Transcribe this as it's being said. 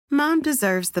Mom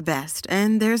deserves the best,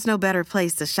 and there's no better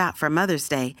place to shop for Mother's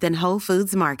Day than Whole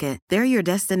Foods Market. They're your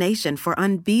destination for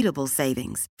unbeatable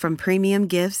savings, from premium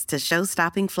gifts to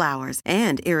show-stopping flowers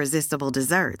and irresistible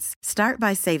desserts. Start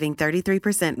by saving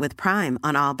 33% with Prime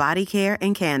on all body care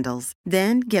and candles.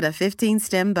 Then get a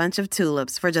 15-stem bunch of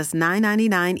tulips for just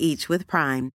 $9.99 each with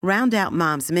Prime. Round out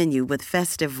Mom's menu with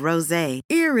festive rosé,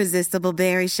 irresistible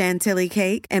berry chantilly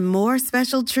cake, and more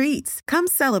special treats. Come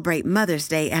celebrate Mother's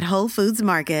Day at Whole Foods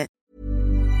Market.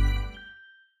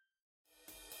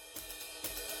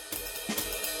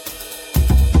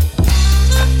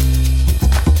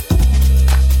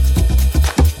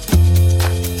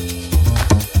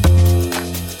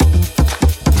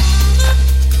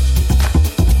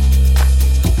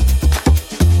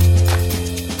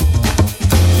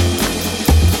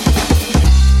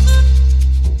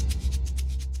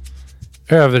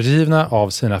 Övergivna av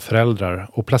sina föräldrar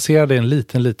och placerade i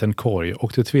en liten korg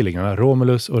åkte tvillingarna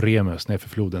Romulus och Remus ner för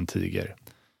floden Tiger.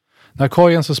 När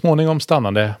korgen så småningom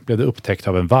stannade blev det upptäckt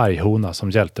av en varghona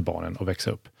som hjälpte barnen att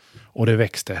växa upp. Och det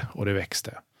växte och det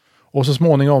växte. Och så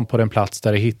småningom på den plats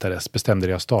där det hittades bestämde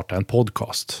jag starta en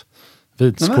podcast.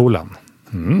 Vinskolan.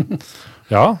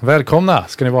 Ja, välkomna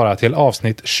ska ni vara till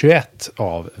avsnitt 21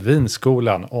 av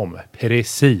Vinskolan om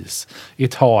precis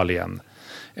Italien.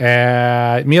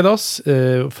 Med oss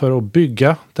för att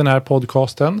bygga den här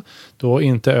podcasten då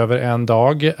inte över en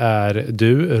dag är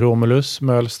du Romulus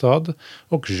Mölstad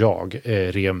och jag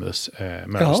Remus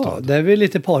Mölstad. Ja, det är vi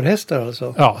lite parhästar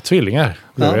alltså. Ja, tvillingar.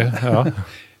 Ja.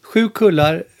 7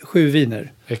 kullar, 7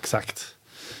 viner. Exakt.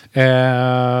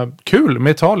 Kul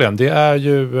med Italien. Det är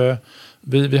ju...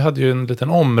 Vi hade ju en liten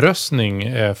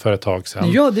omröstning för ett tag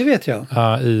sedan. Ja, det vet jag.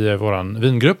 I våran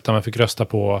vingrupp där man fick rösta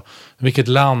på vilket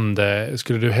land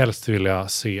skulle du helst vilja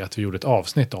se att vi gjorde ett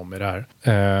avsnitt om i det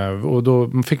här. Och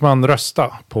då fick man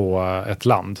rösta på ett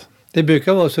land. Det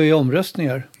brukar vara så i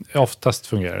omröstningar. Oftast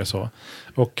fungerar det så.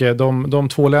 Och de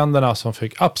 2 länderna som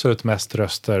fick absolut mest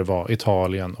röster var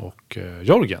Italien och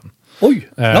Georgien. Oj,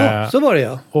 ja, så var det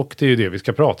ja. Och det är ju det vi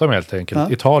ska prata om helt enkelt.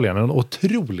 Ja. Italien är en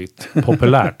otroligt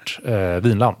populärt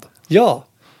vinland. Ja,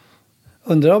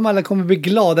 undrar om alla kommer bli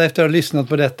glada efter att ha lyssnat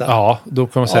på detta. Ja, då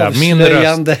kommer man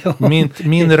säga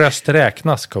min röst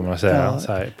räknas kommer man säga. Ja.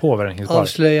 Så här, påverkningsbar.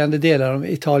 Avslöjande delar om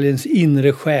Italiens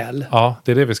inre själ. Ja,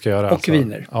 det är det vi ska göra. Och alltså.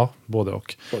 Viner. Ja, både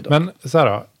och. Men så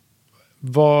här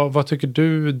då, vad tycker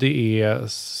du det är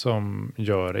som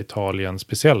gör Italien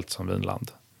speciellt som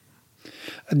vinland?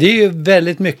 Det är ju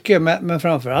väldigt mycket, men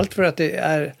framförallt för att det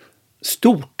är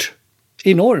stort,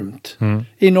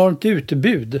 enormt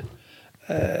utbud.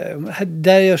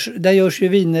 Där görs ju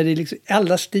viner i liksom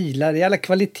alla stilar, i alla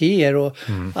kvaliteter och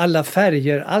alla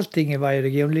färger, allting i varje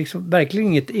region, liksom verkligen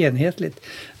inget enhetligt.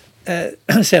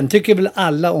 Sen tycker väl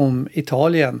alla om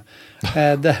Italien,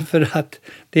 därför att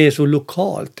det är så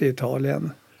lokalt i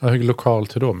Italien. Ja, hur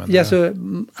lokalt då? Ja, så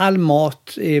all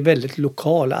mat är väldigt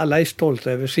lokal. Alla är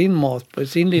stolta över sin mat på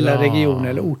sin lilla region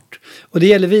eller ort. Och det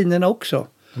gäller vinerna också.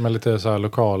 De är lite så här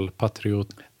lokal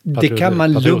det kan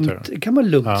man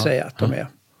lugnt säga att de är.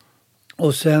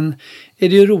 Och sen är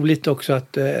det ju roligt också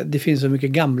att det finns så mycket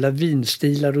gamla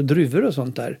vinstilar och druvor och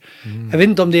sånt där. Jag vet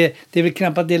inte om det är väl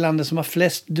knappt det landet som har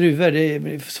flest druvor. Det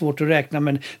är svårt att räkna,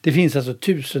 men det finns alltså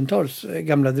tusentals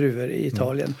gamla druvor i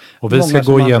Italien. Och vi ska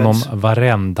gå igenom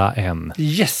varenda en.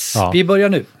 Yes, ja. Vi börjar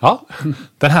nu. Ja,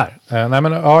 den här.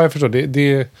 Jag förstår.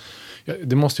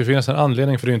 Det måste ju finnas en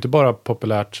anledning, för det är inte bara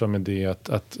populärt som idé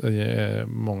att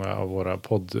många av våra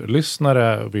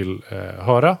poddlyssnare vill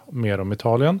höra mer om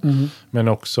Italien. Men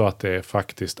också att det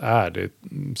faktiskt är det,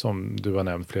 som du har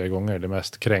nämnt flera gånger, det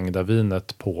mest krängda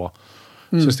vinet på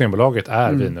Systembolaget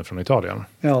är viner från Italien.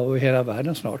 Ja, och hela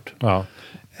världen snart. Ja.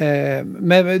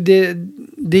 Men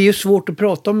det är ju svårt att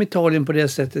prata om Italien på det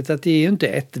sättet att det är ju inte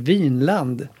ett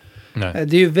vinland. Nej.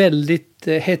 Det är ju väldigt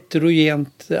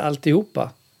heterogent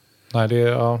alltihopa. Nej,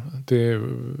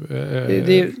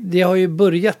 det har ju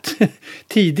börjat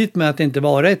tidigt med att inte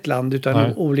vara ett land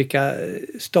utan olika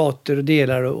stater och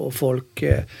delar och folk.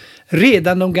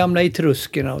 Redan de gamla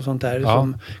etruskerna och sånt där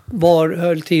som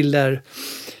höll till där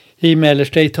i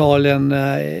mellersta Italien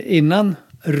innan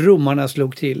romarna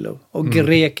slog till. Och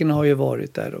grekerna har ju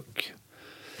varit där och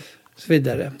så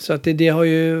vidare. Så att det har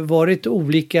ju varit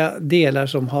olika delar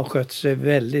som har skött sig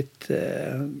väldigt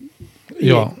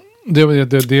Det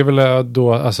är väl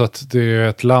då alltså att det är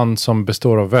ett land som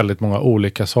består av väldigt många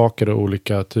olika saker och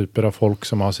olika typer av folk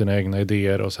som har sina egna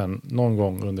idéer, och sen någon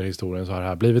gång under historien så har det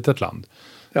här blivit ett land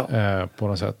på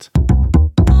något sätt.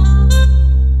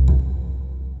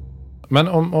 Men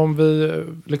om vi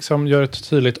liksom gör ett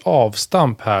tydligt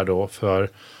avstamp här då för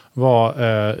vad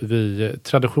vi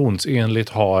traditionsenligt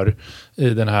har i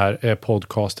den här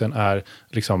podcasten är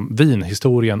liksom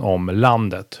vinhistorien om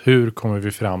landet. Hur kommer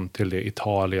vi fram till det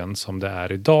Italien som det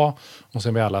är idag? Och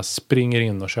sen vi alla springer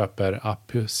in och köper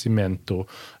Appassimento,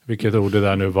 vilket ord det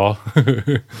där nu var.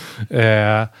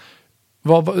 Är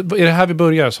det här vi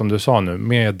börjar, som du sa nu,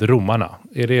 med romarna?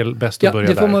 Är det bäst att börja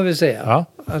där? Ja, det får man väl säga. Ja.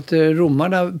 Att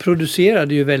romarna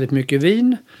producerade ju väldigt mycket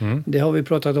vin. Det har vi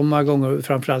pratat om många gånger,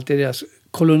 framförallt i deras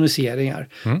koloniseringar.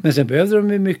 Men sen behövde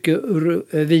de ju mycket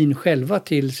vin själva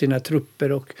till sina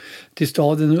trupper och till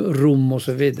staden Rom och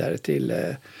så vidare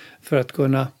för att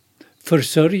kunna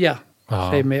försörja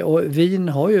sig med. Och vin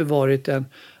har ju varit en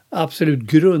absolut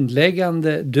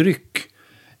grundläggande dryck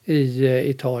i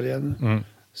Italien.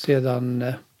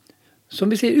 Sedan, som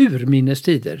vi ser,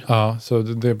 urminnes-tider. Ja, så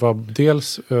det var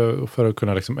dels för att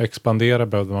kunna liksom expandera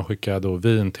behövde man skicka då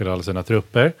vin till alla sina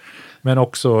trupper. Men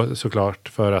också såklart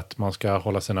för att man ska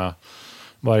hålla sina,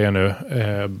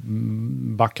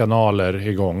 bakanaler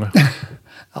igång.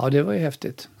 Ja, det var ju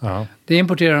häftigt. Ja. Det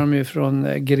importerade de ju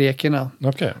från grekerna.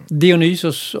 Okay.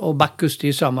 Dionysos och Bacchus, det är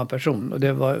ju samma person. Och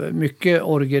det var mycket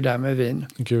orger där med vin.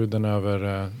 Guden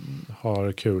över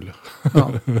har kul.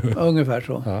 Ja, ungefär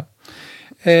så. Ja.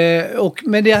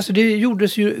 Men det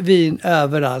gjordes ju vin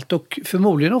överallt och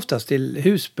förmodligen oftast till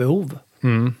husbehov.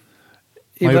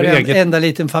 I varenda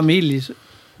liten familj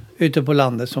ute på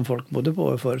landet som folk bodde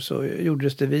på förr så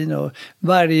gjordes det vin. Och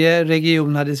varje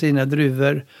region hade sina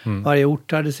druvor, varje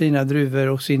ort hade sina druvor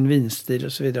och sin vinstil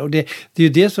och så vidare. Och det är ju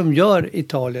det som gör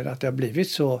Italien att det har blivit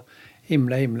så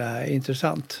himla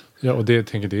intressant. Ja, och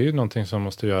det är ju någonting som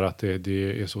måste göra att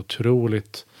det är så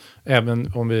otroligt,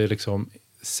 även om vi liksom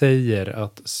säger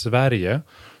att Sverige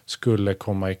skulle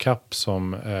komma ikapp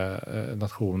som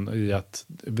nation i att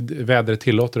vädret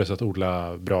tillåter oss att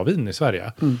odla bra vin i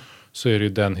Sverige. Så är det ju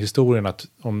den historien att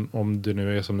om det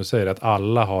nu är som du säger att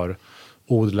alla har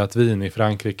odlat vin i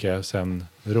Frankrike sedan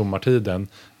romartiden,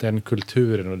 den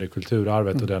kulturen och det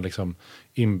kulturarvet och den liksom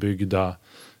inbyggda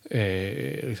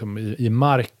liksom i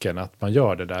marken att man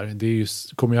gör det där. Det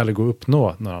kommer ju aldrig gå att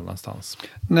uppnå någon annanstans.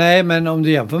 Nej, men om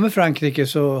du jämför med Frankrike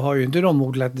så har ju inte de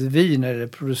odlat vin eller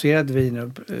producerat vin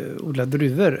och odlat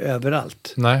druvor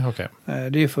överallt. Nej, okej.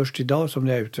 Det är först idag som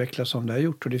det har utvecklats som det har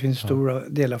gjort och det finns stora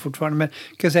delar fortfarande. Men kan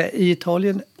jag säga, i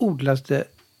Italien odlas det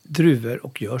druvor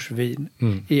och görs vin.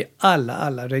 I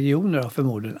alla regioner har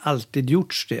förmodligen alltid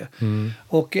gjorts det.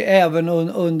 Och även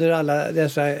under alla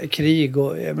dessa krig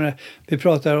och jag menar, vi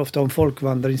pratar ofta om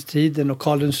folkvandringstiden och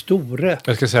Karl den store.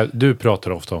 Jag ska säga, du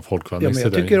pratar ofta om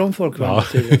folkvandringstiden. Ja, men jag tycker om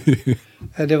folkvandringstiden.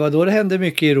 Det var då det hände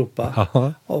mycket i Europa.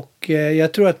 Aha. Och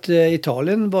jag tror att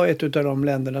Italien var ett av de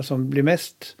länderna som blir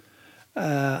mest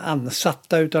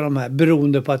ansatta utav de här,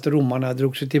 beroende på att romarna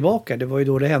drog sig tillbaka. Det var ju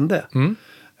då det hände.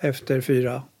 Efter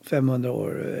 400-500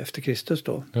 år efter Kristus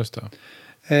då. Just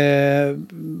det.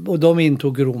 Och de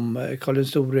intog Rom. Karl den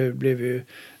store blev ju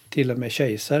till och med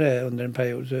kejsare under en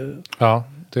period. Så ja,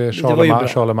 det är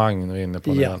Charlemagne nu inne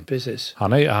på. Ja, precis.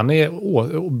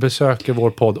 Han besöker vår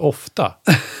podd ofta.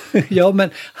 Ja, men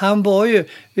han var ju,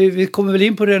 vi kommer väl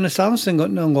in på renässansen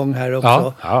någon gång här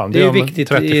också. Ja, det är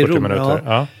viktigt 30-40 i Rom. minuter.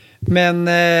 Ja. Men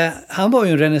han var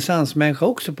ju en renässansmänniska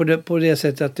också på det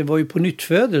sättet att det var ju på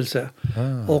nyttfödelse.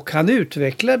 Och han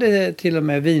utvecklade till och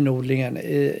med vinodlingen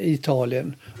i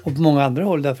Italien och på många andra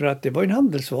håll därför att det var en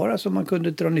handelsvara som man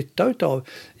kunde dra nytta utav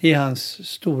i hans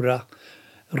stora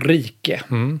rike.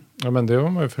 Ja, men det har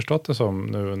man ju förstått det som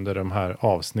nu under de här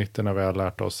avsnitten när vi har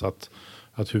lärt oss att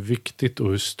hur viktigt och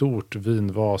hur stort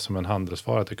vin var som en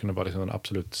handelsvara. Att det kunde vara liksom den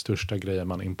absolut största grejen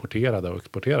man importerade och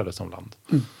exporterade som land.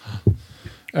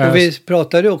 Och vi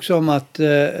pratade också om att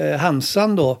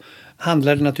Hansan då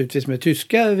handlade naturligtvis med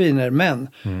tyska viner men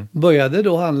började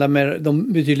då handla med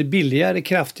de betydligt billigare,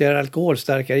 kraftigare,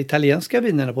 alkoholstarkare italienska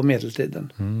vinerna på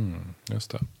medeltiden.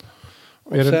 Just det.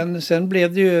 Och sen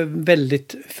blev det ju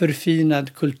väldigt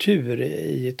förfinad kultur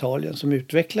i Italien som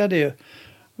utvecklade ju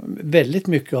väldigt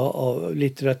mycket av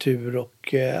litteratur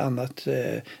och annat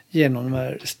genom de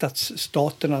här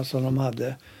stadsstaterna som de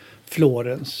hade.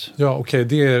 Florens. Ja, okej.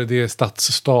 Det är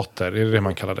stadsstater. Är det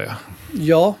man kallar det?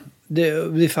 Ja,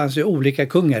 det fanns ju olika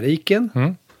kungariken.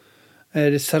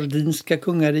 Det sardinska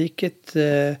kungariket,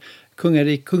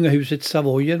 kungahuset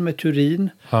Savoyen med Turin.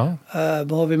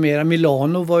 Vad har vi mera?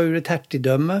 Milano var ju ett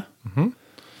hertigdöme.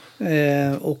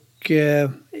 Och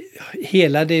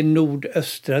hela den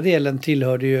nordöstra delen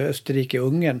tillhörde ju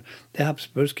Österrike-Ungern. Det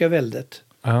Habsburgska väldet.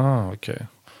 Okej.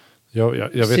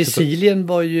 Jag vet Sicilien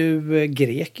var ju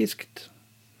grekiskt.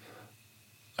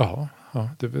 Ja, Ja,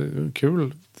 det är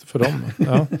kul för dem.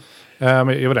 Ja.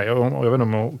 Men jag vet inte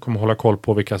om jag kommer hålla koll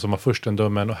på vilka som var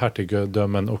furstendömen och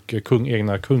hertigdömen och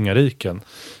egna kungariken.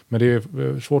 Men det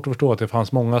är svårt att förstå att det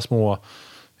fanns många små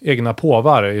egna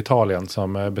påvar i Italien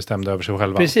som bestämde över sig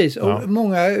själva. Precis, och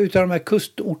många utav de här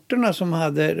kustorterna som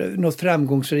hade något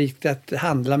framgångsrikt att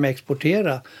handla med,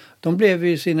 exportera, de blev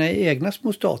ju sina egna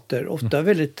små stater, ofta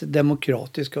väldigt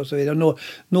demokratiska och så vidare.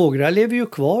 Några lever ju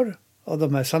kvar. Av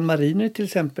de här, San Marino till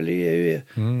exempel, är ju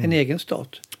en egen stat.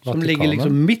 Som ligger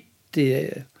liksom mitt i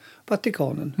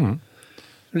Vatikanen.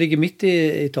 Som ligger mitt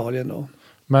i Italien då.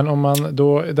 Men om man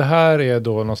då, det här är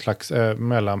då någon slags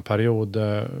mellanperiod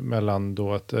mellan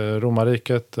då att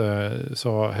romarriket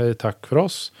sa hej tack för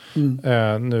oss.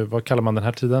 Nu, vad kallar man den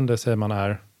här tiden? Det säger man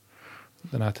är,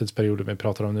 den här tidsperioden vi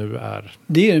pratar om nu är...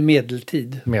 Det är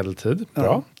medeltid. Medeltid,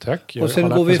 bra, tack. Och sen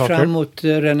går vi fram mot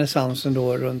renässansen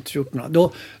då runt 1400.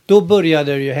 Då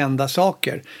började det ju hända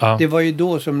saker. Ja. Det var ju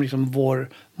då som liksom vår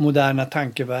moderna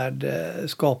tankevärld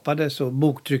skapades och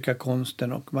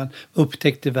boktryckarkonsten och man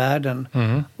upptäckte världen.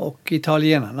 Och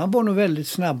italienarna var nog väldigt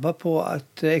snabba på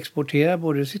att exportera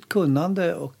både sitt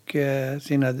kunnande och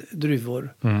sina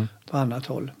druvor på annat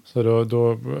håll. Så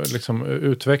då liksom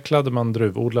utvecklade man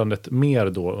druvodlandet mer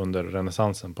då under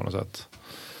renässansen på något sätt?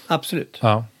 Absolut.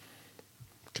 Ja.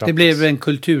 Det blev en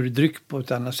kulturdryck på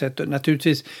ett annat sätt.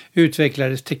 Naturligtvis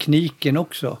utvecklades tekniken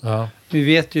också. Ja. Vi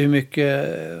vet ju hur mycket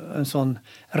en sån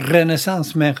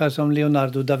renässansmänniska som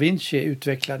Leonardo da Vinci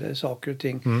utvecklade saker och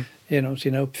ting genom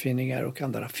sina uppfinningar och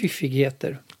andra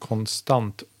fiffigheter.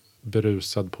 Konstant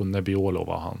berusad på Nebbiolo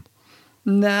var han.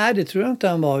 Nej, det tror jag inte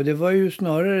han var. Det var ju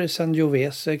snarare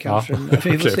Sangiovese kanske.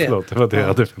 Okej, förlåt. Det var det jag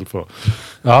hade fel på.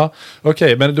 Ja,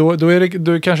 okej. Men då är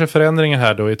det kanske förändringen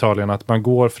här då i Italien. Att man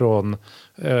går från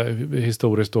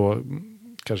historiskt då,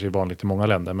 kanske vanligt i många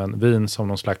länder, men vin som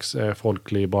någon slags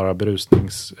folklig bara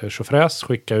berusningstjofräs,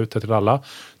 skicka ut det till alla,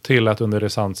 till att under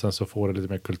renässansen så får det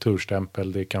lite mer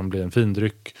kulturstämpel. Det kan bli en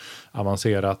findryck,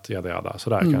 avancerat, jada,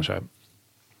 sådär kanske.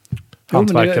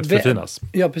 Hantverket förfinas.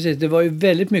 Ja, precis. Det var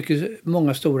ju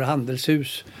många stora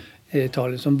handelshus i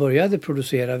Italien som började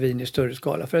producera vin i större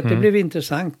skala. För att det blev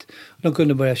intressant. De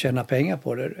kunde börja tjäna pengar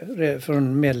på det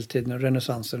från medeltiden och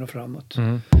renässansen och framåt.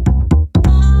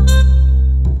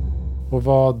 Och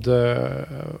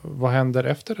vad händer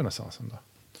efter renässansen då?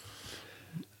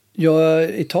 Ja,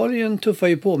 Italien tuffar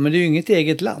ju på, men det är ju inget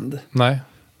eget land. Nej.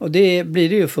 Och det blir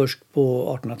det ju först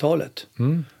på 1800-talet.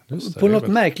 På något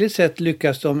märkligt sätt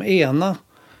lyckas de ena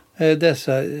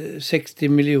dessa 60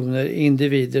 miljoner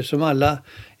individer som alla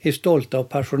är stolta och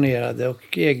passionerade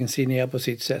och egensinniga på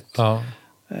sitt sätt. Ja.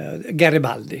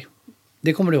 Garibaldi.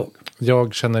 Det kommer du ihåg?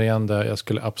 Jag känner igen det. Jag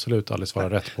skulle absolut aldrig svara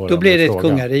rätt på det. Då blev det ett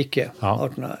kungarike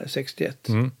 1861.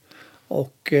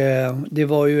 Och det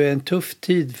var ju en tuff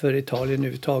tid för Italien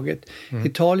överhuvudtaget.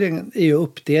 Italien är ju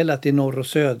uppdelat i norr och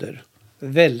söder.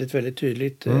 Väldigt, väldigt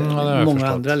tydligt. Många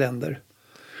andra länder.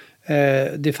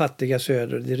 Det fattiga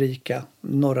söder, det rika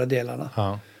norra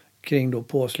delarna. Kring då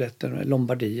Påslätten,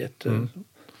 Lombardiet,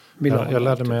 Milano. Jag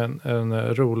lärde mig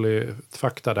en rolig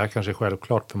fakta. Det här kanske är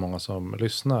självklart för många som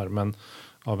lyssnar. Men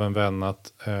av en vän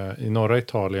att i norra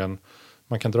Italien,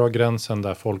 man kan dra gränsen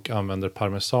där folk använder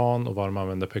parmesan och var de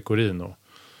använder pecorino.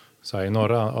 Så här, i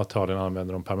norra Italien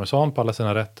använder de parmesan på alla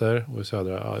sina rätter och i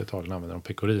södra Italien använder de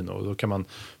pecorino. Och då kan man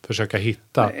försöka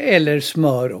hitta... Eller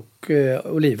smör och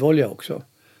olivolja också.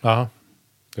 Ja,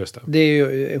 just det. Det är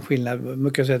ju en skillnad.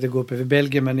 Man kan säga att det går upp över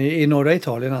Belgien, men i norra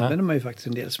Italien använder man ju faktiskt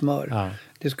en del smör. Ja.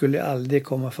 Det skulle aldrig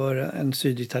komma för en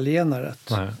syditalienare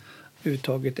att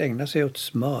uttaget ägna sig åt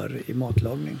smör i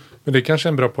matlagning. Men det är kanske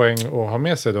en bra poäng att ha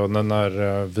med sig då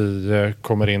när vi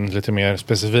kommer in lite mer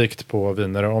specifikt på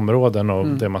viner och områden och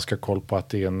det man ska koll på att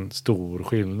det är en stor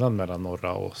skillnad mellan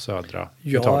norra och södra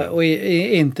Italien. Ja, och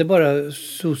inte bara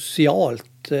socialt,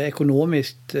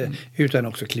 ekonomiskt utan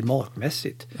också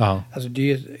klimatmässigt. Ja. Alltså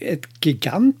det är ett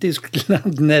gigantiskt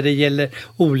land när det gäller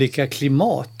olika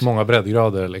klimat. Många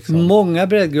breddgrader liksom. Många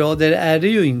breddgrader är det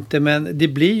ju inte, men det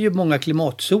blir ju många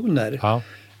klimatzoner. Ja.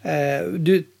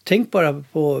 Du tänk bara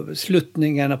på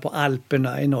sluttningarna på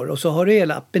Alperna i norr och så har du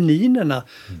hela Appenninerna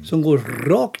som går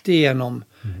rakt igenom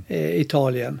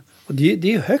Italien. Och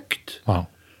det är högt. Ja.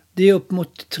 Det är upp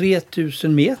mot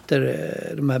 3000 meter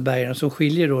de här bergen som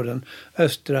skiljer då den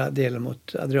östra delen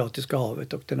mot Adriatiska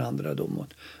havet och den andra då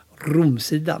mot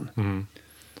Romsidan.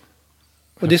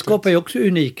 Och det skapar ju också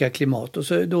unika klimat. Och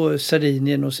så då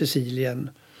Sardinien och Sicilien.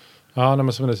 Ja,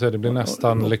 men som du säger, det blir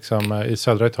nästan liksom, i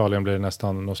södra Italien blir det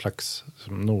nästan någon slags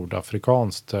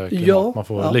nordafrikanskt klimat. Ja, man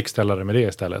får likställa det med det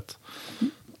istället.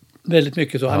 Väldigt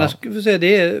mycket så. Annars ska vi säga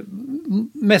det är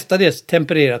mestadels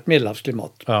tempererat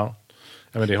medelhavsklimat. Ja.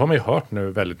 Ja, men det har man ju hört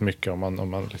nu väldigt mycket om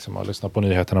man liksom har lyssnat på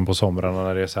nyheterna på somrarna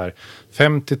när det är så här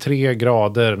 53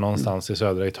 grader någonstans i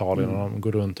södra Italien och de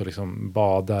går runt och liksom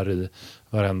badar i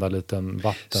varenda liten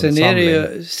vattensamling. Sen är det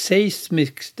ju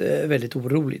seismiskt väldigt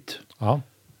oroligt. Ja,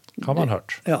 har man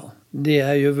hört. Ja, det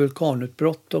är ju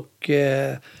vulkanutbrott och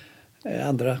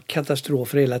andra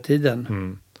katastrofer hela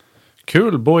tiden.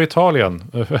 Kul, bo i Italien.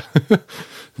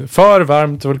 För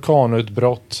varmt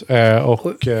vulkanutbrott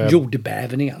och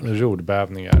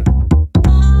jordbävningar.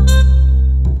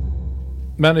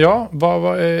 Men ja,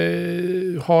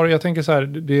 jag tänker så här,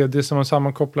 det som man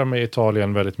sammankopplar med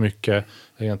Italien väldigt mycket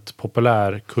rent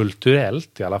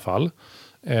populärkulturellt i alla fall.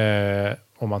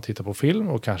 Om man tittar på film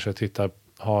och kanske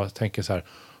tänker så här,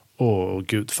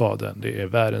 Gudfadern, det är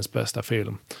världens bästa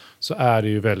film. Så är det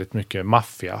ju väldigt mycket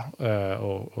maffia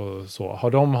och så.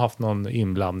 Har de haft någon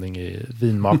inblandning i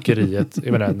vinmakeriet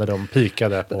när de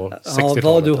pikade på 60-talet?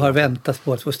 Ja, vad du har väntat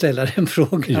på att få ställa den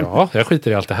frågan. Ja, jag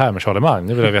skiter i allt det här med Charlemagne.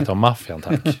 Nu vill jag veta om maffian,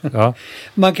 tack. Ja.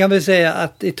 Man kan väl säga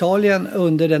att Italien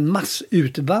under den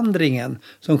massutvandringen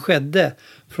som skedde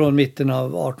från mitten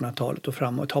av 1800-talet och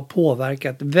framåt har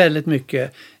påverkat väldigt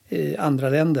mycket andra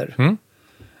länder.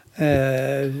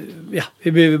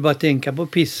 Vi behöver bara tänka på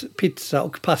pizza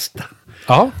och pasta.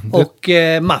 Ja, och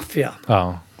maffia.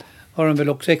 Ja. Har de väl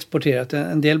också exporterat.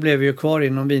 En del blev ju kvar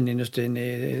inom vinindustrin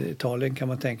i Italien kan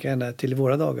man tänka ända till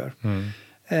våra dagar.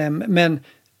 Men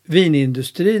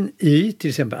vinindustrin i till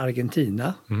exempel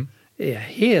Argentina är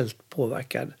helt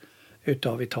påverkad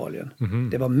utav Italien.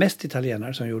 Det var mest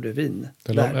italienare som gjorde vin.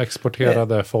 De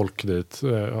exporterade folk dit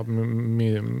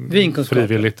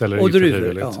frivilligt eller och druvor,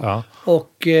 frivilligt. Ja.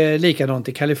 Och likadant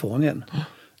i Kalifornien.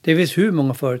 Det finns hur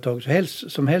många företag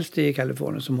som helst i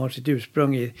Kalifornien som har sitt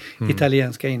ursprung i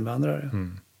italienska invandrare.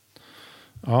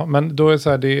 Ja, men då är det så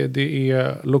här, det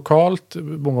är lokalt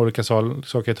många olika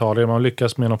saker i Italien. Man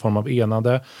lyckas med någon form av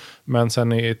enade. Men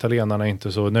sen är italienarna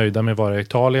inte så nöjda med att vara i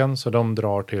Italien. Så de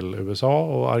drar till USA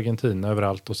och Argentina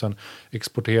överallt. Och sen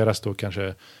exporteras då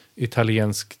kanske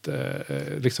italienskt.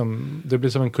 Det blir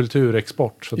som en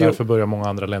kulturexport. Så därför börjar många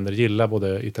andra länder gilla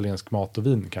både italiensk mat och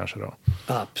vin kanske då.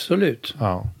 Absolut.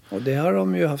 Ja. Och det har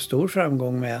de ju haft stor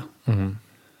framgång med.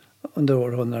 Under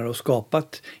århundraden och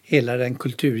skapat hela den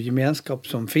kulturgemenskap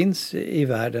som finns i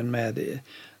världen med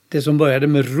det som började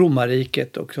med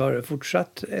romarriket och har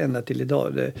fortsatt ända till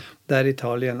idag där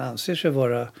Italien anser sig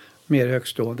vara mer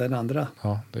högstående än andra.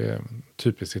 Ja, det är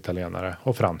typiskt italienare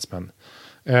och fransmän.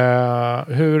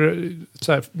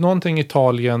 Någonting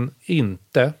Italien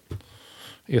inte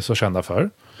är så kända för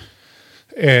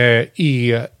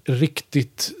är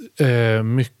riktigt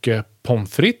mycket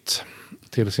pommes frites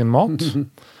till sin mat.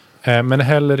 Men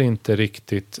heller inte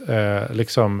riktigt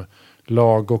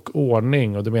lag och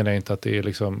ordning. Och det menar jag inte att det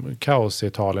är kaos i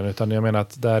Italien. Utan jag menar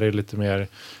att där är lite mer,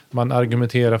 man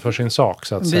argumenterar för sin sak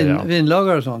så att säga.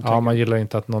 Vinlagar och sånt. Ja, man gillar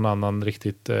inte att någon annan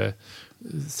riktigt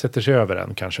sätter sig över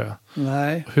en kanske.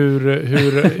 Nej.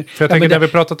 För jag tänker när vi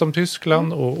pratat om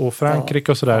Tyskland och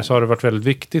Frankrike och sådär så har det varit väldigt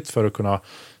viktigt för att kunna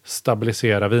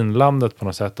stabilisera vinlandet på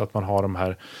något sätt. Att man har de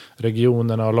här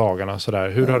regionerna och lagarna och sådär.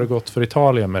 Hur har det gått för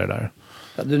Italien med det där?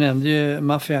 Ja, du nämnde ju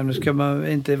maffian, nu ska man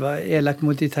inte vara elak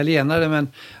mot italienare men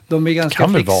de är ganska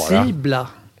flexibla.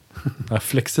 Ja,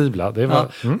 flexibla, det var...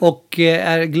 Och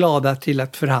är glada till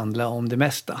att förhandla om det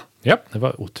mesta. Ja, det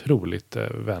var otroligt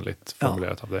vänligt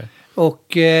formulerat av dig.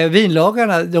 Och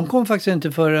vinlagarna, de kom faktiskt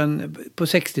inte förrän på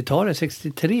 60-talet,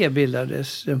 63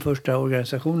 bildades den första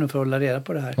organisationen för att hålla reda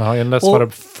på det här. Ja, endast var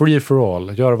det free for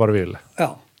all, gör vad du vill.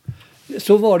 Ja,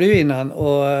 så var det ju innan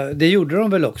och det gjorde de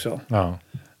väl också. Ja.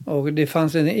 Och det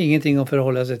fanns ingenting att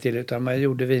förhålla sig till utan man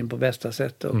gjorde vin på bästa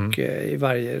sätt och i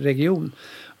varje region.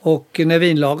 Och när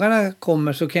vinlagarna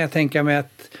kommer så kan jag tänka mig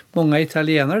att många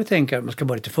italienare tänker, man ska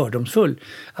vara lite fördomsfull,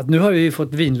 att nu har vi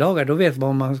fått vinlagar, då vet man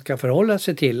vad man ska förhålla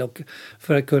sig till och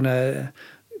för att kunna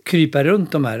krypa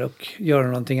runt de här och göra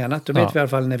någonting annat. Då vet vi i alla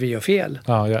fall när vi gör fel.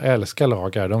 Ja, jag älskar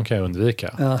lagar, de kan jag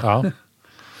undvika. Ja.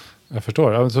 Jag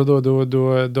förstår. Alltså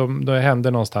då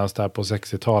hände någonstans där på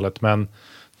 60-talet, men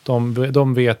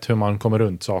de vet hur man kommer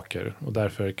runt saker och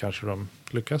därför kanske de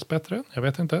lyckas bättre. Jag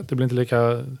vet inte, det blir inte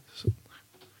lika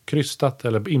krystat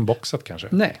eller inboxat kanske.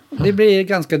 Nej, det blir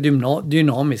ganska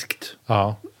dynamiskt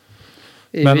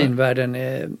i vinvärlden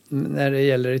när det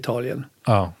gäller Italien.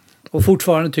 Ja. Och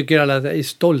fortfarande tycker alla att de är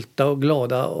stolta och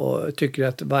glada och tycker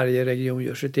att varje region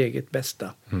gör sitt eget bästa.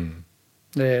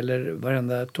 Det gäller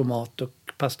varenda tomat och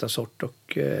pastasort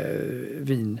och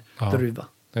vindruva.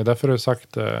 Det är därför du har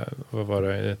sagt, vad var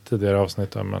det i tidigare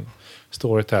avsnitt om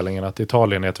storytellingen, att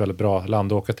Italien är ett väldigt bra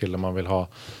land att åka till om man vill ha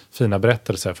fina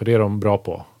berättelser, för det är de bra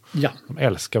på. Ja. De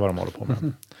älskar vad de håller på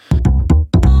med.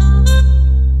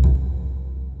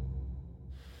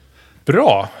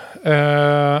 Bra.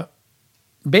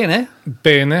 Bene.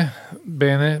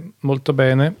 Bene, molto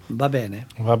bene. Va bene.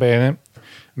 Va bene.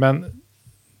 Men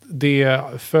det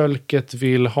folket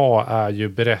vill ha är ju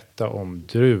berätta om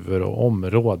druvor och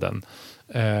områden.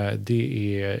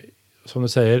 Det är, som du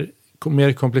säger,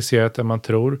 mer komplicerat än man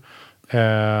tror.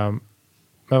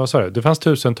 Men vad sa du? Det fanns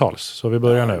tusentals, så vi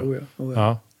börjar nu.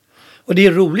 Ja. Och det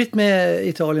är roligt med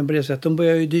Italien på det sättet. De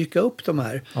börjar ju dyka upp de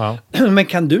här. Ja. Men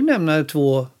kan du nämna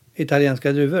 2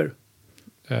 italienska druvor?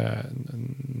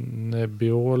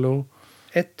 Nebbiolo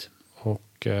 1.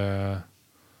 och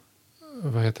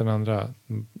vad heter den andra?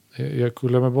 Jag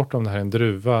glömmer bort om det här är en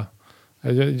druva.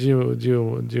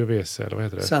 Giovese, eller vad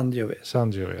heter det?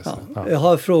 Sangiovese. Ja. Jag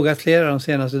har frågat flera de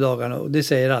senaste dagarna och det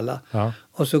säger alla. Ja.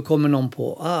 Och så kommer någon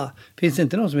på, finns det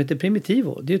inte någon som heter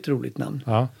Primitivo? Det är ett roligt namn.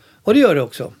 Ja. Och det gör det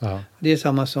också. Ja. Det är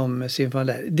samma som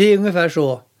Zinfandel. Det är ungefär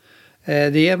så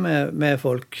det är med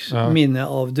folks minne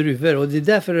av druvor. Och det är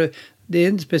därför det är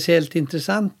inte speciellt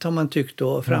intressant har man tyckt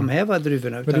att framhäva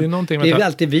druvorna. Utan det är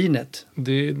alltid vinet.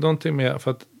 Det är någonting med,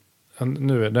 för att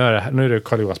nu är det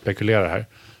Carl-Johan spekulerar här.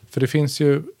 För det finns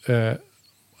ju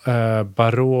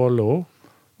Barolo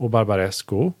och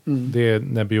Barbaresco. Det är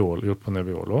Nebbiolo, gjort på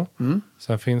Nebbiolo.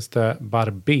 Sen finns det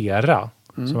Barbera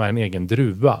som är en egen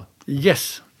druva.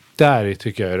 Yes. Där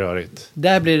tycker jag är rörigt.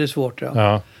 Där blir det svårt,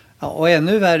 ja. Ja, och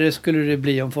ännu värre skulle det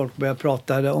bli om folk börjar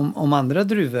prata om andra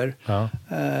druvor. Ja.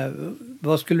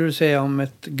 Vad skulle du säga om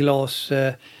ett glas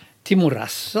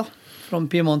Timorassa från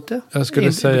Piemonte? Jag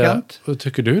skulle säga,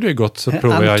 tycker du det är gott så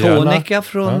provar jag gärna. Antonica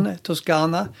från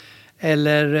Toscana.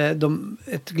 Eller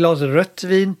ett glas rött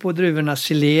vin på druvorna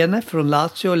Silene från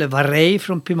Lazio. Eller Varei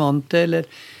från Piemonte. Eller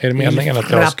är det meningen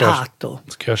att jag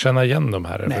ska jag känna igen dem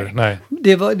här? Nej. Eller? Nej.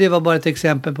 Det var bara ett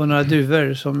exempel på några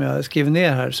druvor som jag skrev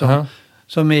ner här.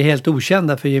 Som är helt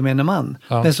okända för gemene man.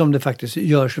 Ja. Men som det faktiskt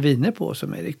görs viner på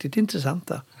som är riktigt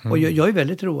intressanta. Och jag är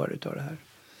väldigt road av det här.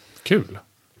 Kul.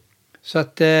 Så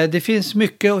att det finns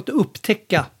mycket att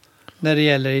upptäcka när det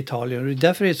gäller Italien. Och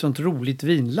därför är det ett sånt roligt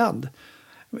vinland.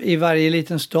 I varje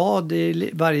liten stad, i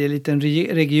varje liten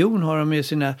region har de ju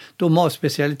sina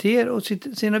matspecialiteter och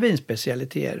sina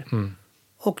vinspecialiteter.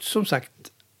 Och som sagt,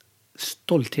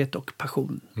 stolthet och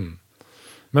passion.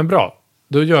 Men bra,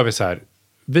 då gör vi så här.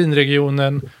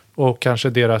 Vinregionen och kanske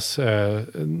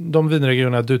de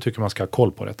vinregionerna du tycker man ska ha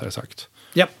koll på, rättare sagt.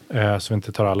 Ja. Så vi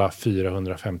inte tar alla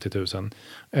 450 000.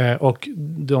 Och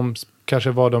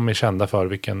kanske vad de är kända för,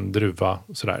 vilken druva,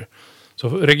 sådär. Så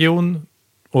region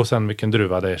och sen vilken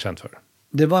druva det är känt för.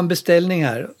 Det var en beställning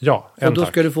här. Ja, och då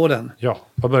ska du få den. Ja,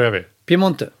 vad börjar vi?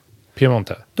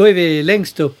 Piemonte. Då är vi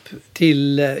längst upp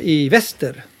i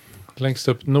väster. Längst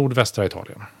upp nordvästra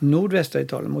Italien. Nordvästra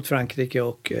Italien mot Frankrike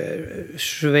och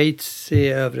Schweiz i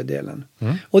övre delen.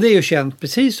 Och det är ju känt,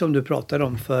 precis som du pratade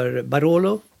om, för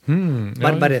Barolo,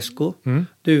 Barbaresco.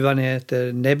 Duvan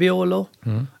heter Nebbiolo.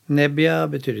 Nebbia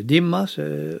betyder dimma, så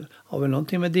har väl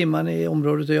någonting med dimman i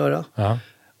området att göra. Ja.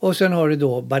 Och sen har du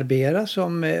då Barbera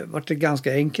som varit ett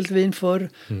ganska enkelt vin förr.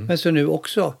 Men så nu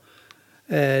också,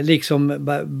 liksom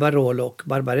Barolo och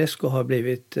Barbaresco har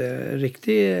blivit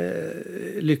riktig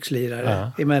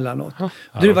lyxlirare emellanåt.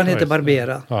 Druvan heter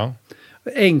Barbera. Ja.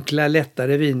 Enkla,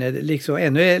 lättare viner, liksom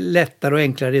ännu lättare och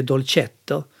enklare är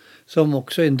Dolcetto, som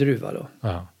också är en druva då.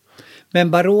 Ja.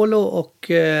 Men Barolo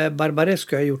och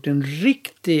Barbaresco har gjort en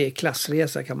riktig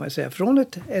klassresa, kan man säga. Från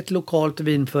ett lokalt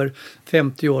vin för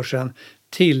 50 år sedan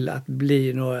till att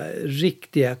bli några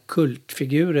riktiga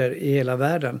kultfigurer i hela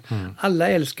världen. Alla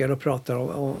älskar att prata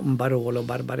om Barolo och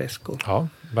Barbaresco. Ja,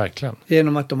 verkligen.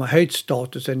 Genom att de har höjt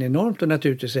statusen enormt och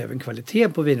naturligtvis även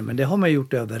kvaliteten på vinen. Men det har man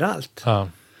gjort överallt. Ja,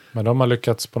 men de har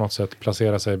lyckats på något sätt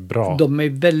placera sig bra. De är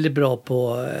väldigt bra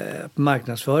på att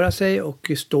marknadsföra sig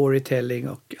och storytelling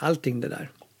och allting det där.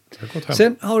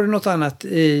 Sen har du något annat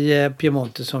i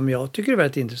Piemonte som jag tycker är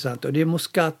väldigt intressant. Och det är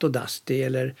Moscato d'Asti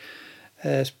eller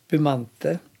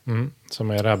Spumante.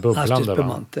 Som är det här bubblande,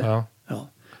 Spumante. Va? Ja.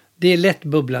 Det är lätt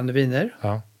bubblande viner.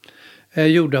 Ja.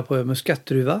 Gjorda på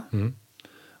muskatdruva.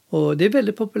 Och det är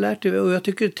väldigt populärt. Och jag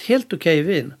tycker det är ett helt okej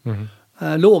vin.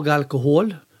 Låg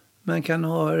alkohol. Man kan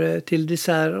ha det till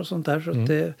dessert och sånt där. Så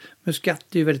att muskat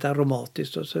är ju väldigt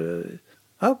aromatiskt. Och så,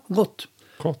 gott.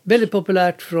 Väldigt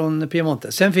populärt från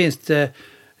Piemonte. Sen finns det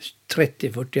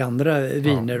 30-40 andra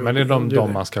viner. Men det är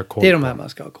de man ska ha koll på. Det är de här man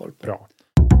ska ha koll på. Bra.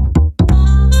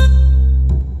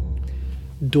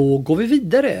 Då går vi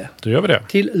vidare. Då gör vi det.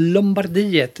 Till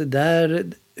Lombardiet, där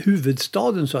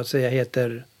huvudstaden så att säga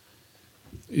heter...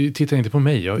 Titta inte på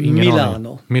mig, jag har ingen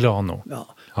aning. Milano.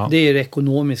 Ja. Ja. Det är det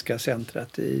ekonomiska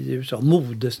centrat i USA,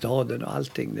 modestaden och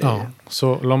allting.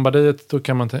 Så Lombardiet,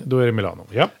 då är det Milano.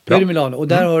 Ja, då är det Milano. Och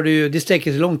där har det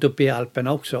sträcker sig långt upp i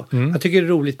Alperna också. Jag tycker det är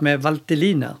roligt med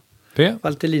Valtellina.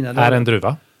 Valtellina är en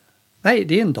druva? Nej,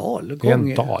 det är en dal. Det är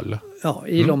en dal? Ja,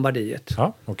 i Lombardiet.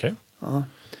 Ja, okej.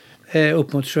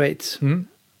 Upp mot Schweiz.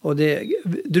 Och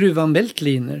druvan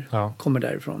Veltliner kommer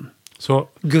därifrån. Så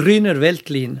Grüner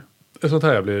Veltlin. Sånt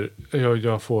här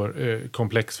jag får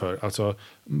komplex för. Alltså,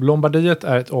 Lombardiet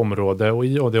är ett område och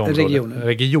i det området...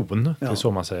 Region, det är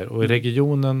så man säger. Och i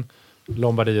regionen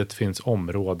Lombardiet finns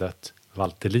området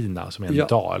Valtellina som är en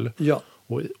dal. Ja.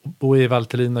 Och i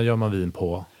Valtellina gör man vin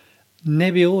på...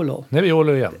 Nebbiolo.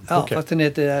 Nebbiolo igen. Ja, fast den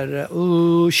heter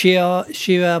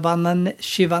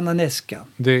Chivananesca.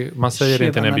 Man säger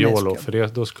inte Nebbiolo för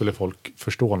då skulle folk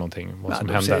förstå någonting vad som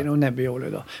hände. Säger nog Nebbiolo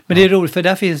då. Men det är roligt för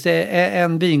där finns det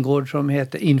en vingård som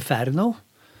heter Inferno.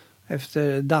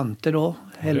 Efter Dante då,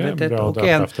 helvetet. Och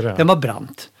den var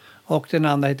brant. Och den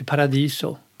andra heter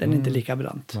Paradiso. Den är inte lika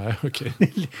brant. Nej, okej.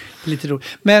 Lite roligt.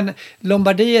 Men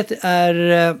Lombardiet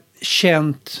är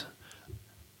känt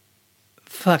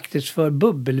faktiskt för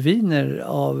bubbelviner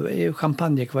av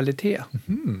champagnekvalitet.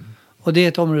 Och det är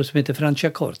ett område som heter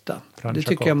Franciacorta. Det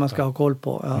tycker jag man ska ha koll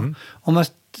på. Ja. Om man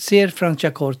ser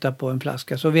Franciacorta på en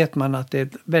flaska så vet man att det är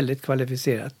ett väldigt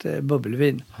kvalificerat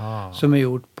bubbelvin som är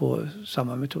gjort på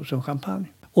samma metod som champagne.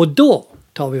 Och då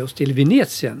tar vi oss till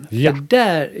Venetien. Ja. För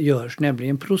där görs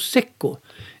nämligen Prosecco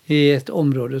i ett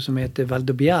område som heter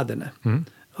Valdobbiadene.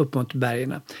 Upp mot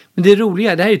bergen. Men det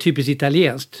roliga, det här är typiskt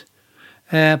italienskt.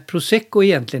 Prosecco är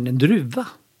egentligen en druva.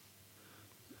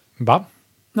 Va?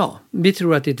 Ja, vi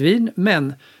tror att det är ett vin,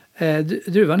 men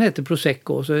druvan heter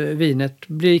Prosecco, så vinet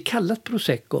blir kallat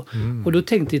Prosecco. Och då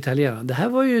tänkte italienarna, det här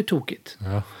var ju tokigt.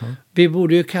 Vi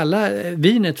borde ju kalla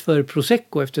vinet för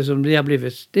Prosecco eftersom det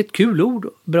är ett kul ord,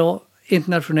 bra,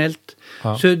 internationellt.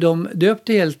 Så de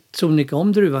döpte helt sonika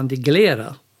om druvan till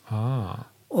Glera.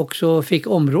 Och så fick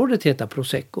området heta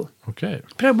Prosecco. Okej.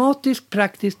 Pragmatiskt,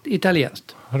 praktiskt,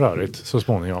 italienskt. Rörigt så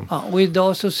småningom. Ja, och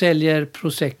idag så säljer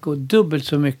Prosecco dubbelt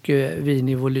så mycket vin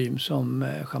i volym som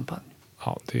champagne.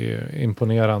 Ja, det är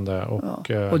imponerande.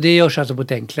 Och det görs alltså på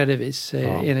ett enklare vis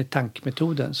enligt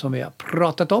tankmetoden som vi har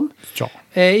pratat om.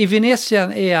 Ja. I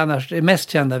Venetien är annars det mest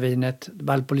kända vinet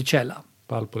Valpolicella.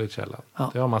 Valpolicella,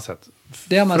 Ja. det har man sett.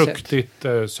 Det har man Fruktigt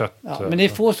sött. Ja, men det är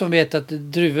få som vet att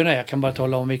druvorna, jag kan bara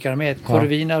tala om vilka de är.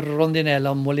 Corvina, Rondinella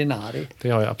och Molinari. Det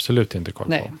har jag absolut inte koll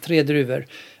på. Nej, 3 druvor.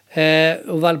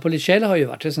 Och Valpolicella har ju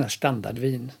varit ett sån här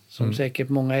standardvin som säkert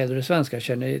många äldre svenskar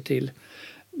känner till.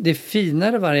 Det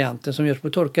finare varianten som görs på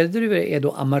torkade druvor är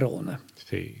då Amarone.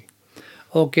 Fy.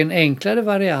 Och en enklare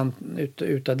variant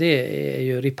utav det är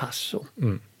ju Ripasso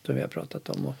som vi har pratat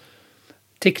om. Och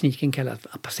tekniken kallas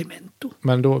appassimento.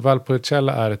 Men då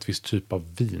Valpolicella är ett visst typ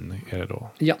av vin, är det då?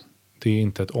 Ja. Det är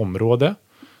inte ett område,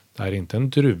 det är inte en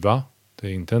druva, det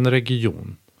är inte en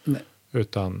region. Nej.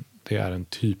 Utan det är en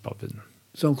typ av vin.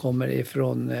 Som kommer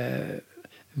ifrån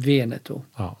Veneto.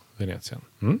 Ja, Venetien.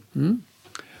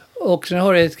 Och sen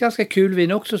har det ett ganska kul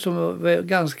vin också som var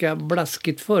ganska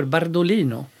blaskigt för.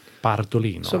 Bardolino.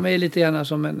 Bardolino. Som är lite grann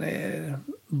som en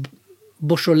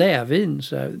Beaujolais-vin.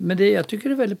 Men jag tycker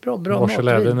det är väldigt bra matvin.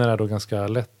 Beaujolais-viner är då ganska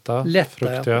lätta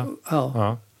fruktiga.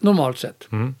 Ja. Normalt sett.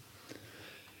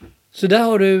 Så där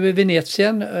har du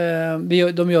Venetien.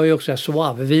 De gör ju också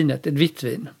Soave-vinet, ett vitt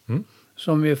vin.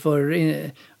 Som ju förr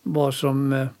var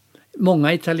som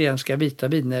många italienska vita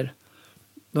viner.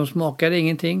 De smakade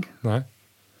ingenting. Nej.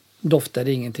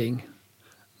 Doftade ingenting.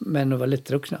 Men de var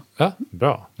lättdruckna. Ja,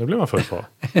 bra. Det blir man full på.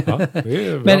 Ja, det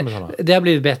är men det har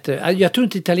blivit bättre. Jag tror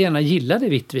inte italienarna gillade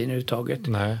vitt vin överhuvudtaget.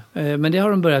 Nej. Men det har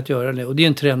de börjat göra nu. Och det är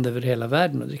en trend över hela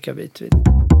världen att dricka vitt vin.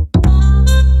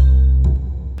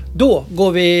 Då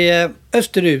går vi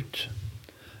österut.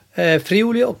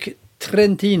 Friuli och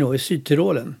Trentino i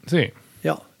Sydtyrolen. Si.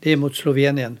 Ja, det är mot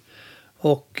Slovenien.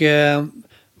 Och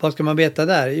vad ska man veta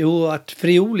där? Jo, att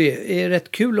Friuli är ett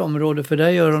rätt kul område för där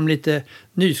gör de lite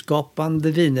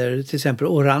nyskapande viner, till exempel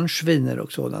orange viner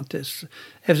och sådant.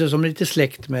 Eftersom det är lite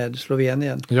släkt med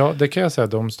Slovenien. Ja, det kan jag säga.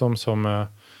 De som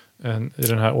i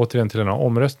den här, återigen till den här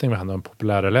omröstningen vi hade om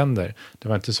populära länder. Det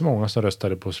var inte så många som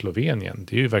röstade på Slovenien.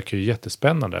 Det verkar ju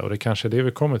jättespännande och det kanske är det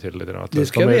vi kommer till lite. Att det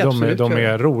ska de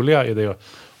är roliga i det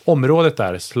området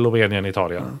där, Slovenien,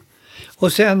 Italien. Ja.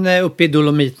 Och sen uppe i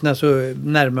Dolomiterna så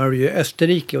närmar du ju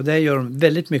Österrike och där gör de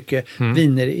väldigt mycket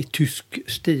viner i tysk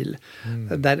stil.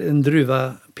 Där en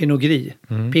druva Pinot Gris,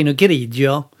 Pinot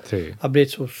Grigio har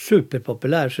blivit så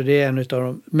superpopulär så det är en av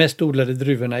de mest odlade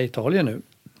druvorna i Italien nu.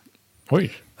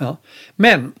 Oj. Ja.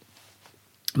 Men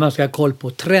man ska ha koll på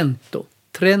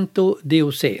Trento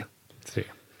DOC.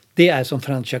 Det är som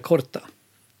Franciacorta.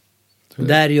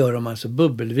 Där gör de alltså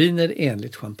bubbelviner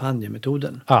enligt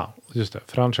champagnemetoden. Ja, just det.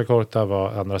 Franciacorta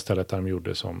var andra stället där de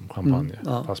gjorde som champagne.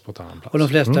 Fast på ett annat plats. Och de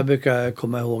flesta brukar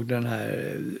komma ihåg den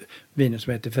här vinen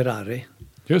som heter Ferrari.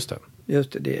 Just det.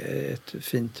 Just det, det är ett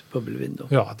fint bubbelvin då.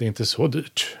 Ja, det är inte så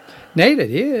dyrt. Nej,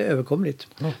 det är överkomligt.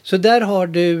 Så där har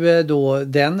du då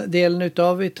den delen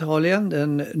utav Italien,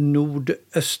 den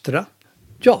nordöstra.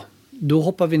 Ja, då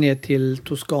hoppar vi ner till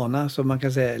Toscana, som man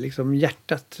kan säga liksom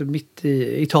hjärtat mitt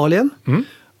i Italien.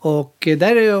 Och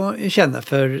där är jag kända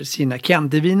för sina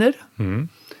Chianti-viner.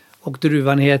 Och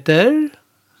druvan heter...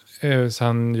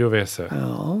 Sangiovese.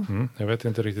 Ja. Jag vet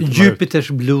inte riktigt. Jupiters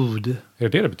blod. Är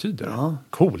det betyder? Ja.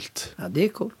 Coolt. Ja, det är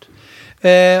coolt.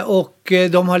 Och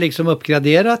de har liksom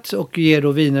uppgraderats och ger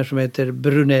då viner som heter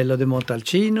Brunello de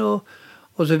Montalcino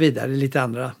och så vidare, lite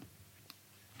andra.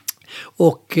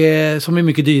 Och som är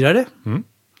mycket dyrare.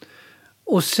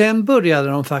 Och sen började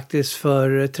de faktiskt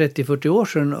för 30-40 år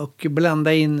sedan och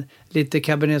blanda in lite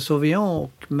Cabernet Sauvignon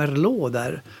och Merlot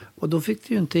där. Och då fick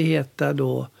det ju inte heta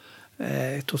då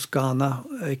Toscana,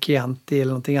 Chianti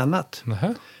eller någonting annat.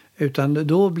 Utan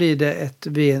då blir det ett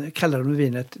vin, kallar de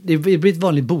vinet, det blir ett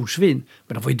vanligt bordsvin,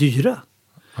 men de var ju dyra.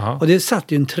 Och det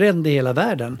satt ju en trend i hela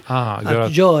världen.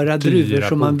 Att göra druvor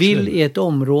som man vill i ett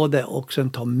område och sen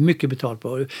ta mycket betalt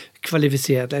på.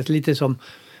 Kvalificerat, lite som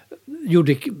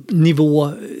gjorde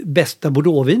nivå bästa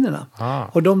Bordeauxvinerna.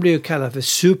 Och de blev ju kallade för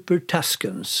Super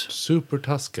Tuscans. Super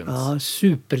Tuscans. Ja,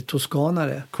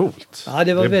 supertoskanare. Coolt. Ja,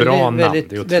 det var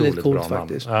väldigt coolt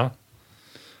faktiskt. Ja.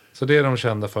 Så det är de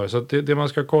kända för. Så det man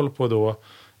ska ha koll på då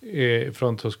är,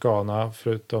 från Toscana,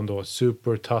 förutom då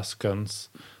Super Tuscans,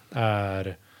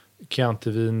 är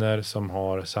Chianti-viner som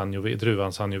har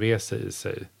druvan Sangiovese i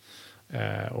sig.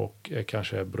 Och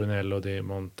kanske Brunello di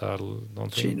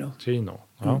Montalcino.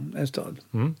 Ja. En stad.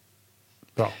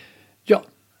 Bra. Ja.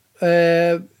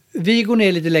 Vi går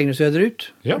ner lite längre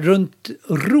söderut. Ja. Runt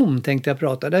Rom tänkte jag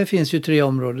prata. Där finns ju 3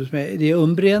 områden. Det är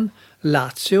Umbrien,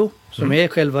 Lazio, som är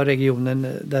själva regionen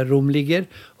där Rom ligger,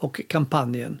 och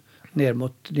Kampanjen ner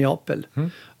mot Neapel.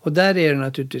 Och där är det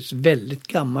naturligtvis väldigt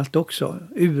gammalt också.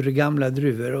 Urgamla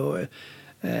druvor, och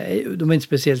de är inte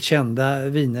speciellt kända,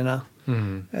 vinerna.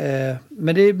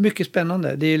 Men det är mycket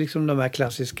spännande. Det är liksom de här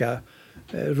klassiska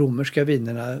romerska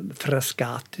vinerna,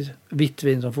 Frascati, vitt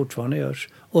vin som fortfarande görs,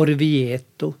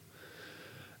 Orvieto.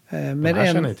 Men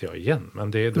här känner inte jag igen,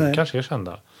 men de kanske är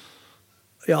kända.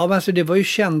 Ja, men alltså det var ju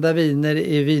kända viner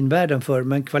i vinvärlden förr,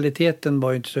 men kvaliteten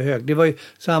var ju inte så hög. Det var ju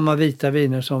samma vita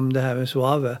viner som det här med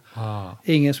Soave.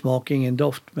 Ingen smak, ingen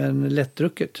doft, men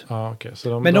lättdrucket. Okay.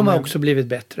 Men de har också blivit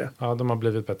bättre. Ja, de har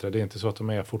blivit bättre. Det är inte så att de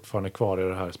är fortfarande kvar i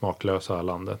det här smaklösa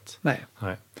landet. Nej.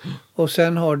 Och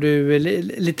sen har du,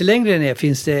 lite längre ner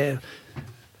finns det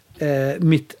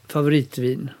mitt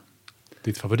favoritvin.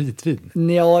 Ditt favoritvin?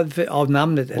 Ja, av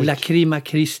namnet. Oj. Lacrima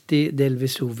Christi del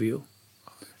Vesuvio.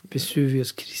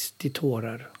 Vesuvius Kristi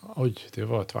tårar. Oj, det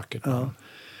var ett vackert namn.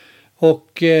 Och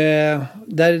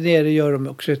där nere gör de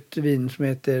också ett vin som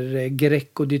heter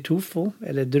Greco di Tufo,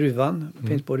 eller druvan. Det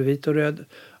finns både vit och röd.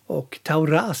 Och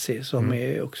Taurasi som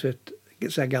är också ett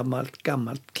så här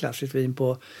gammalt klassiskt vin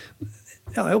på,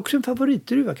 ja, också en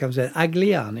favoritdruva kan man säga,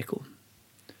 Aglianico.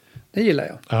 Det gillar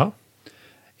jag. Ja.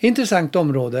 Intressant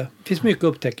område. Finns mycket att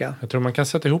upptäcka. Jag tror man kan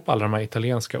sätta ihop alla de här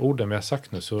italienska orden vi har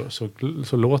sagt nu,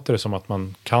 så låter det som att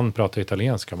man kan prata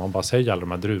italienska. Man bara säger alla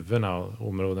de här druvorna och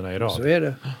områdena i rad. Så är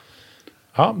det.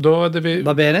 Ja, då hade vi...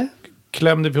 Va bene?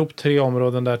 Klämde vi ihop 3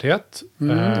 områden där till ett.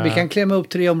 Vi kan klämma upp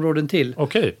 3 områden till.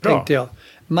 Okej, bra. Tänkte jag.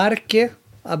 Marche,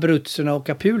 Abruzzerna och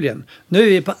Apulien. Nu är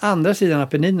vi på andra sidan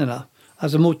Apenninerna.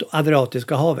 Alltså mot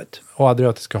Adriatiska havet. Och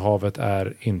Adriatiska havet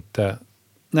är inte...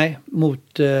 Nej,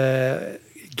 mot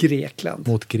Grekland.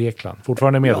 Mot Grekland.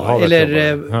 Fortfarande Medelhavet.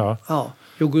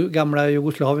 Eller gamla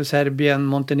Jugoslavien, Serbien,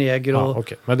 Montenegro. Ja,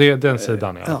 okej. Men det är den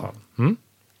sidan i alla fall.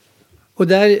 Och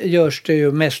där görs det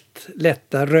ju mest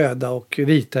lätta röda och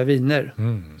vita viner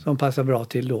som passar bra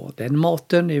till då. Den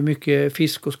maten är mycket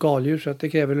fisk och skaldjur, så att det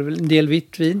kräver en del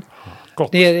vitt vin.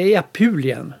 Gott. Nere i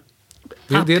Apulien.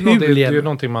 Det är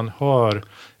någonting man hör,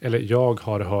 eller jag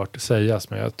har hört sägas,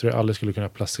 men jag tror jag aldrig skulle kunna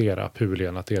placera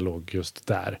Apulien, att det låg just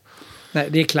där. Nej,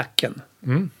 det är klacken.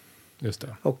 Just det.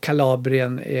 Och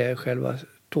Kalabrien är själva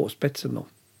tåspetsen då.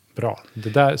 Bra.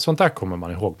 Sånt där kommer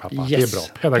man ihåg, pappa. Yes.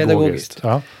 Det är bra. Pedagogiskt.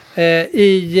 Ja.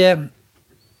 I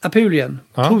Apulien,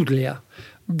 Puglia,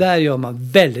 där gör man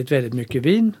väldigt, väldigt mycket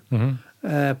vin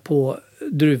på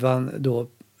druvan då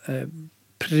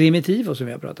Primitivo som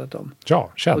vi har pratat om.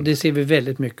 Ja, känd. Och det ser vi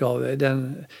väldigt mycket av.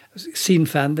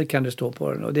 Zinfandel kan det stå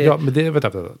på den. Och ja, men det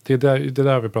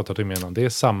där har vi pratat om innan. Det är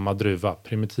samma druva,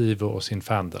 Primitivo och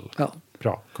Zinfandel. Ja.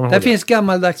 bra. Där finns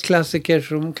gammaldags klassiker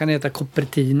som kan heta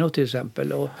Coppertino till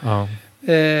exempel. Och,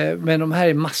 men de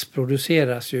här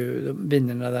massproduceras ju, de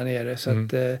vinerna där nere. Så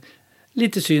att,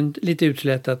 lite synd, lite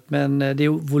utslätat, men det är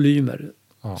volymer.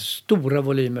 Ja. Stora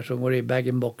volymer som går i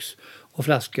bag-in-box och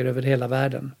flaskor över hela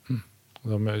världen.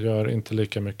 De gör inte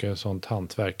lika mycket sånt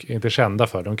hantverk. Inte kända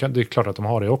för det. Det är klart att de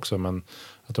har det också, men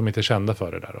att de inte är kända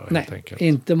för det där. Då, nej,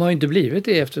 de har inte blivit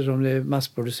det eftersom det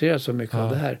massproduceras så mycket av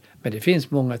det här. Men det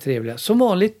finns många trevliga. Som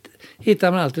vanligt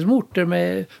hittar man alltid små orter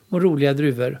med roliga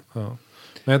druvor. Ja.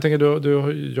 Men jag tänker,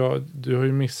 du har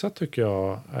ju missat, tycker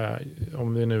jag,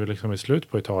 om vi nu liksom är slut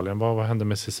på Italien. Vad händer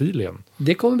med Sicilien?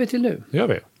 Det kommer vi till nu. Det gör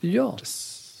vi? Ja.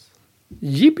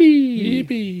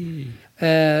 Yippie!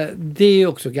 Det är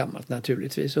också gammalt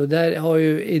naturligtvis. Och där har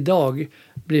ju idag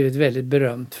blivit väldigt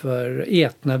berömt för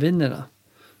Etna-vinerna.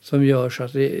 Som gör så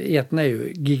att Etna är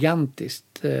ju gigantiskt,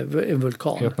 en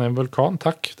vulkan. Etna är en vulkan,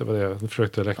 tack. Det var det jag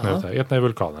försökte räkna ut här. Etna är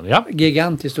vulkanen, ja.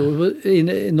 Gigantiskt och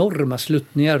enorma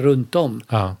sluttningar runt om.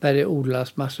 Där det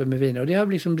odlas massor med viner. Och det har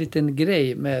liksom blivit en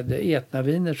grej med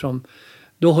Etna-viner som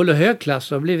då håller hög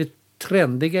klass och har blivit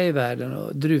trendiga i världen.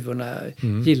 Och druvorna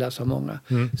gillas av många.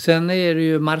 Sen är det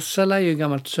ju Marsala, är ju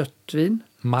gammalt söttvin.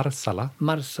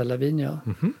 Marsala-vin, ja.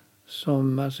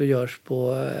 Som alltså görs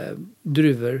på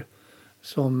druvor.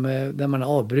 Där man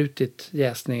har avbrutit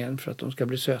jäsningen för att de ska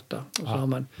bli söta. Och så har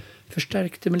man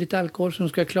förstärkt det med lite alkohol som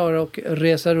ska klara och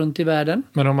resa runt i världen.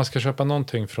 Men om man ska köpa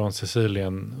någonting från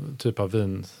Sicilien, typ av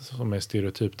vin som är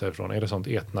stereotyp därifrån, är det sånt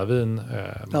Etna-vin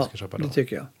man ska köpa då? Det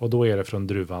tycker jag. Och då är det från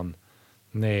druvan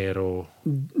Nero?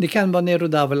 Det kan vara Nero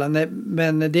d'Avola,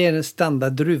 men det är den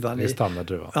standarddruvan. Det är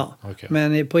standarddruvan? Ja, okay.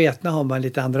 Men på Etna har man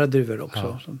lite andra druvor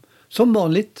också. Som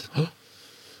vanligt.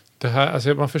 Det här,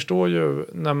 alltså man förstår ju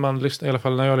när man lyssnar, i alla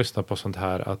fall när jag lyssnar på sånt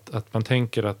här, att man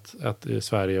tänker att i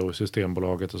Sverige och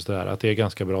Systembolaget och sådär, att det är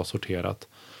ganska bra sorterat.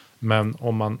 Men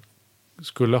om man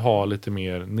skulle ha lite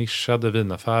mer nischade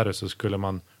vinaffärer så skulle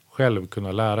man själv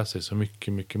kunna lära sig så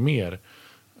mycket, mycket mer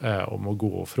om att gå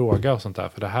och fråga och sånt där.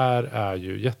 För det här är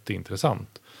ju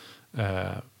jätteintressant.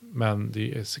 Men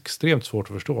det är extremt svårt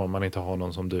att förstå om man inte har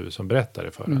någon som du som berättar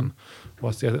det för en.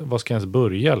 Vad ska jag ens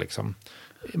börja liksom?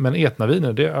 Men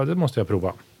Etna-viner, det måste jag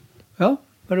prova. Ja,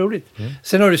 vad roligt.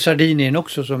 Sen har du Sardinien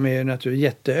också som är naturligtvis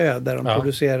jätteö där de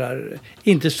producerar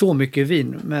inte så mycket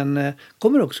vin. Men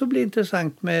kommer också bli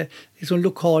intressant med liksom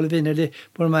lokal viner.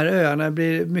 På de här öarna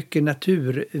blir mycket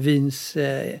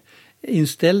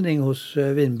naturvinsinställning hos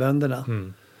vinbönderna.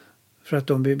 För att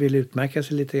de vill utmärka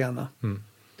sig lite grann.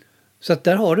 Så att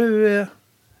där har du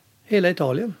hela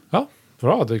Italien. Ja.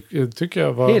 Bra, det tycker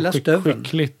jag var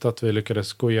skickligt att vi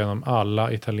lyckades gå igenom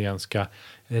alla italienska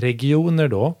regioner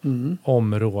då,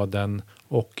 områden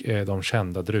och de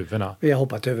kända druvorna. Vi har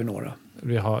hoppat över några.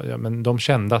 Men de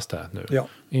kändaste nu. Ja.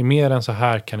 I mer än så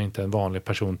här kan inte en vanlig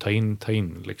person ta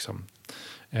in liksom.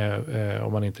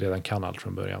 Om man inte redan kan allt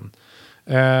från början.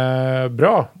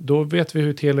 Bra, då vet vi hur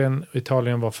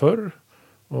Italien var förr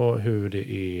och hur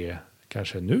det är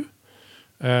kanske nu.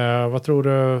 Vad tror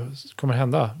du kommer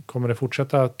hända? Kommer det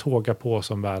fortsätta tåga på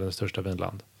som världens största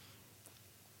vinland?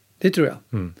 Det tror jag.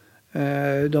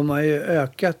 De har ju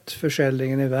ökat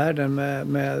försäljningen i världen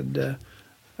med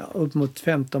upp mot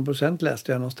 15%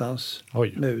 läste jag någonstans.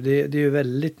 Oj. Nu. Det är ju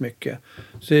väldigt mycket.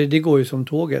 Så det går ju som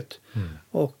tåget.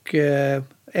 Och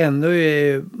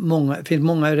ännu finns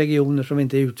många regioner som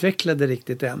inte är utvecklade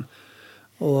riktigt än.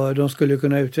 Och de skulle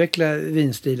kunna utveckla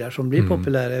vinstilar som blir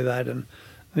populära i världen.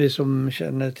 Vi som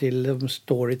känner till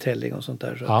storytelling och sånt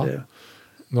där. Så att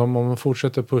om man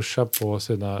fortsätter pusha på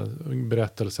sina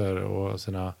berättelser och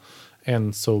sina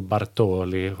Enzo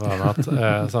Bartoli och annat,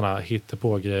 sådana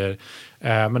hittepå-grejer.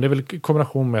 Men det är väl i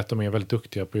kombination med att de är väldigt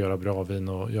duktiga på att göra bra vin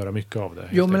och göra mycket av det.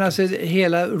 Jo, men alltså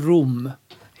hela Rom,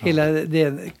 hela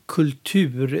den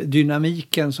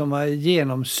kulturdynamiken som har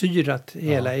genomsyrat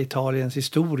hela Italiens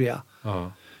historia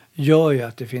gör ju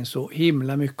att det finns så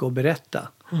himla mycket att berätta.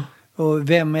 Och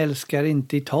vem älskar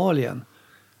inte Italien?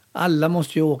 Alla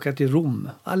måste ju åka till Rom.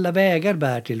 Alla vägar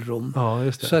bär till Rom. Ja,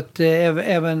 just det. Så att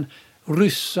även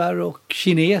ryssar och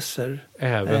kineser.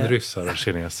 Ryssar och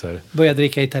kineser. Börjar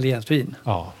dricka italienskt vin.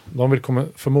 Ja, de vill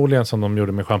förmodligen som de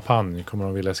gjorde med champagne kommer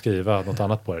de vilja skriva något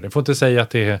annat på det. De får inte säga att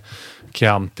det är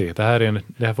Chianti. Det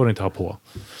här får du inte ha på.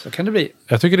 Så kan det bli.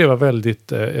 Jag tycker det var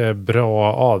väldigt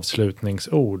bra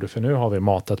avslutningsord. För nu har vi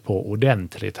matat på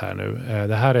ordentligt här nu.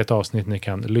 Det här är ett avsnitt ni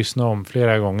kan lyssna om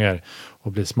flera gånger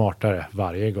och bli smartare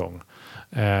varje gång.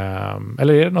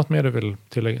 Eller är det något mer du vill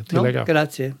tillägga? No,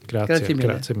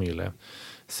 grazie mille.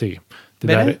 Si.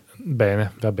 Det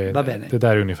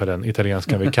där är ungefär den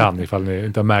italienska vi kan ifall ni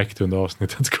inte har märkt under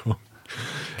avsnittets gång.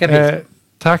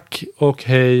 Tack och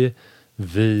hej.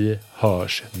 Vi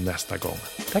hörs nästa gång.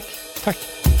 Tack. Tack.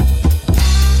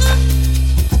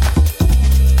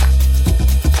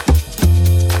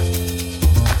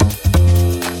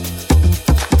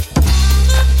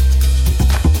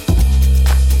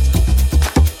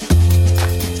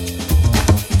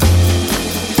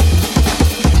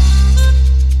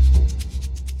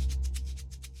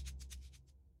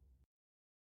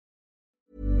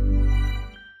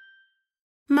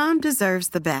 Mom deserves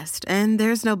the best, and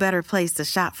there's no better place to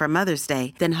shop for Mother's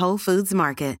Day than Whole Foods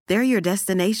Market. They're your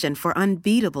destination for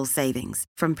unbeatable savings,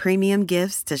 from premium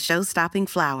gifts to show-stopping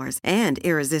flowers and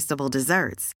irresistible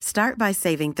desserts. Start by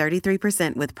saving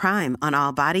 33% with Prime on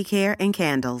all body care and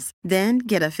candles. Then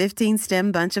get a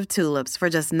 15-stem bunch of tulips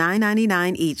for just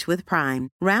 $9.99 each with Prime.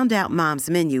 Round out Mom's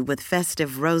menu with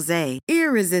festive rosé,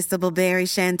 irresistible berry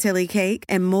chantilly cake,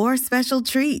 and more special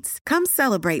treats. Come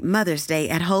celebrate Mother's Day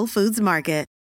at Whole Foods Market.